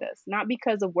saved us, not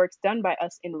because of works done by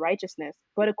us in righteousness,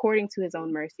 but according to his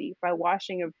own mercy, by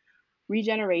washing of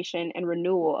regeneration and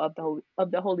renewal of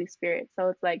the Holy Spirit." So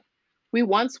it's like, we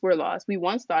once were lost. We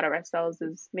once thought of ourselves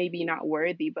as maybe not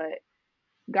worthy, but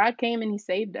God came and he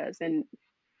saved us. And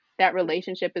that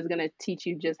relationship is going to teach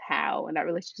you just how. And that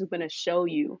relationship is going to show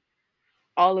you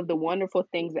all of the wonderful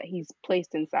things that he's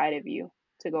placed inside of you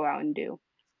to go out and do.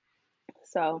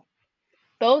 So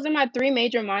those are my three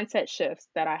major mindset shifts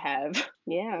that I have.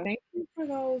 Yeah. Thank you for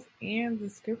those and the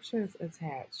scriptures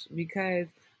attached, because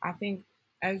I think,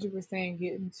 as you were saying,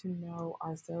 getting to know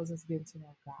ourselves is getting to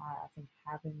know God. I think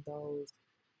having those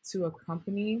to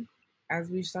accompany as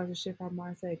we start to shift our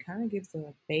mindset, it kind of gives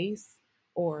a base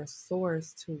or a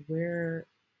source to where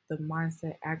the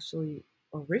mindset actually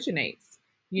originates.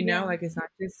 Yeah. Like, it's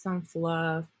not just some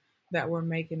fluff that we're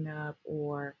making up,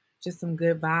 or just some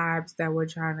good vibes that we're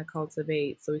trying to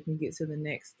cultivate so we can get to the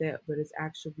next step, but it's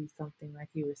actually something, like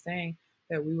you were saying,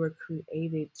 that we were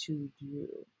created to do.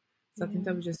 So I think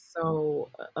that Yeah. was just so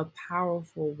a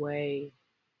powerful way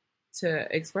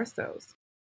to express those.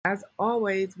 As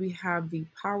always, we have the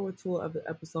power tool of the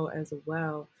episode as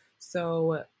well.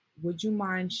 So would you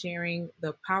mind sharing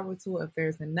the power tool? If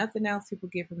there's nothing else people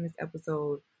get from this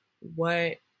episode,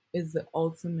 what is the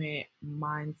ultimate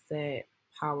mindset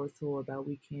power tool that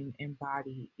we can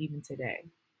embody even today?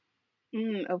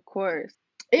 Of course.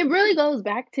 It really goes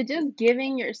back to just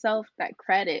giving yourself that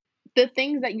credit. The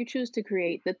things that you choose to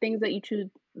create, the things that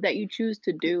you choose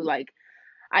to do, like,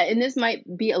 and this might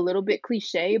be a little bit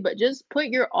cliche, but just put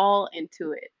your all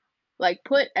into it. Like,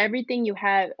 put everything you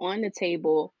have on the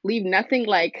table, leave nothing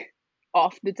like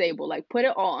off the table. Like, put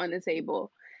it all on the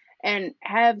table and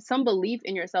have some belief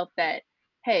in yourself that,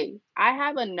 hey, I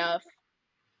have enough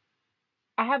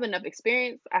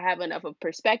experience, I have enough of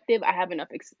perspective, I have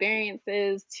enough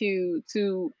experiences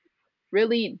to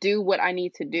really do what I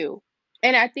need to do.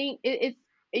 And I think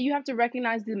you have to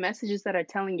recognize the messages that are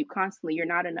telling you constantly, you're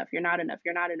not enough, you're not enough,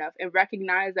 you're not enough, and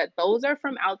recognize that those are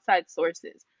from outside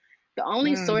sources. The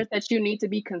only Mm, source that you need to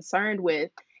be concerned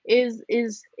with is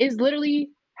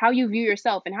literally how you view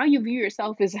yourself, and how you view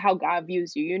yourself is how God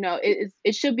views you.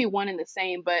 It should be one and the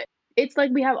same, but it's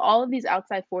like we have all of these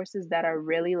outside forces that are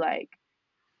really like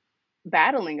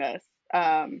battling us,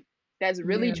 that's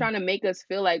really yeah. trying to make us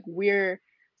feel like we're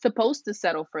supposed to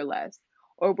settle for less,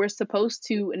 or we're supposed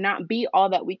to not be all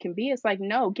that we can be. It's like,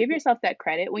 no, give yourself that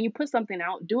credit. When you put something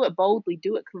out, do it boldly,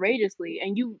 do it courageously,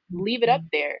 and you leave it up Mhm.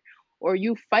 there, or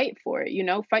you fight for it.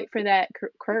 Fight for that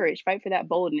courage, fight for that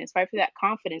boldness, fight for that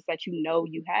confidence that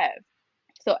you have.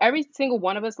 So every single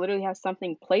one of us literally has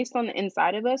something placed on the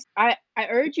inside of us. I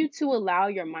urge you to allow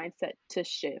your mindset to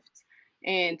shift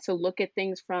and to look at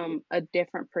things from a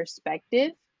different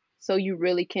perspective so you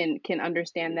really can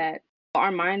understand that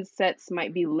our mindsets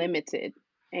might be limited,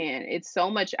 and it's so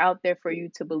much out there for you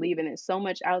to believe in, it's so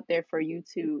much out there for you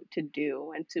to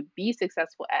do and to be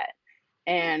successful at.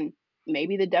 And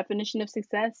maybe the definition of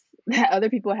success that other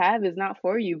people have is not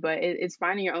for you, but it's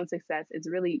finding your own success. It's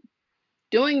really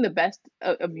doing the best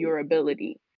of your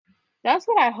ability. That's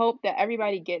what I hope that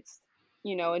everybody gets,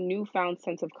 a newfound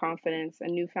sense of confidence, a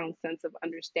newfound sense of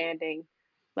understanding,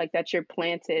 like that you're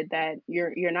planted, that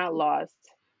you're not lost,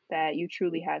 that you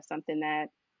truly have something that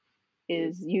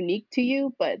is unique to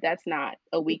you, but that's not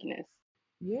a weakness.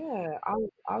 Yeah,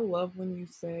 I love when you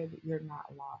said you're not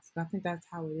lost. I think that's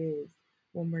how it is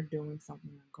when we're doing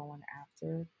something and going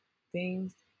after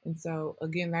things. And so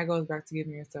again, that goes back to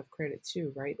giving yourself credit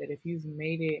too, right? That if you've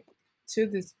made it to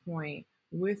this point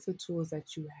with the tools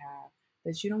that you have,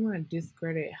 that you don't want to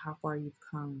discredit how far you've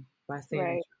come by saying that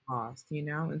Right. you're lost, you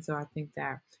know? And so I think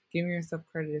that giving yourself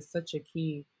credit is such a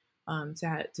key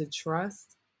to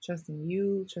trust in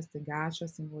you, trust in God,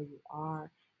 trust in where you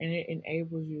are, and it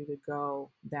enables you to go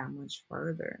that much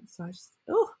further. So I just,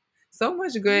 oh, so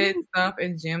much good stuff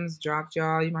and gems dropped,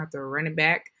 y'all. You might have to run it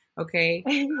back, okay?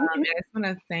 And I just want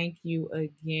to thank you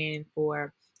again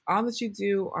for all that you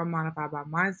do are modified by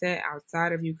mindset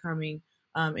outside of you coming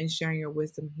and sharing your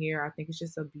wisdom here. I think it's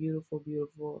just a beautiful,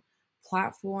 beautiful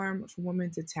platform for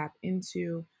women to tap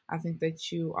into. I think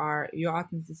that you are your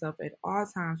authentic self at all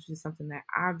times, which is something that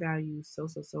I value so,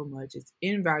 so, so much. It's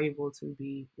invaluable to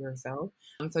be yourself.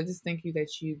 So I just thank you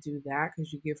that you do that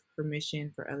because you give permission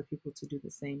for other people to do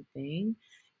the same thing.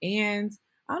 And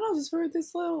I don't know, just for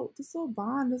this little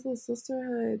bond, this little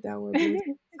sisterhood that we're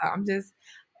building. So I'm just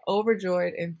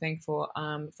overjoyed and thankful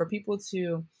for people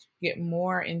to get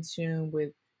more in tune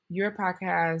with your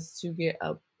podcast, to get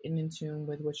up and in tune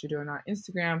with what you're doing on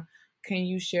Instagram. Can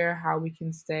you share how we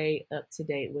can stay up to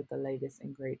date with the latest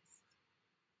and greatest?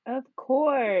 Of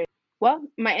course. Well,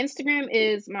 my Instagram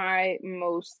is my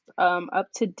most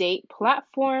up to date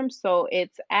platform. So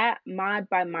it's at Mod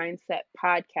by Mindset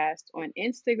Podcast on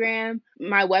Instagram.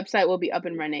 My website will be up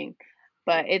and running,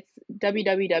 but it's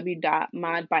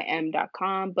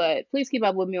www.modbym.com. But please keep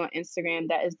up with me on Instagram.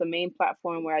 That is the main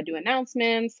platform where I do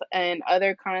announcements and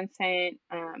other content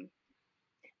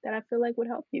that I feel like would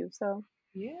help you. So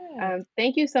Yeah.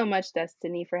 thank you so much,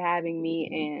 Destiny, for having me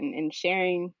and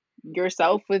sharing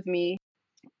yourself with me.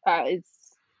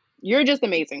 It's You're just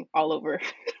amazing all over.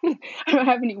 I don't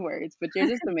have any words, but you're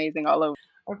just amazing all over.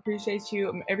 I appreciate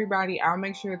you. Everybody, I'll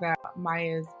make sure that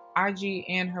Maija's IG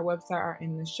and her website are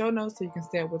in the show notes so you can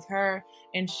stay up with her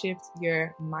and shift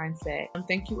your mindset.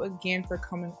 Thank you again for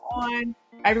coming on.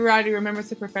 Everybody, remember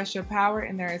to profess your power,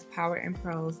 and there is power in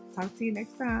pros. Talk to you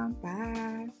next time.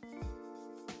 Bye.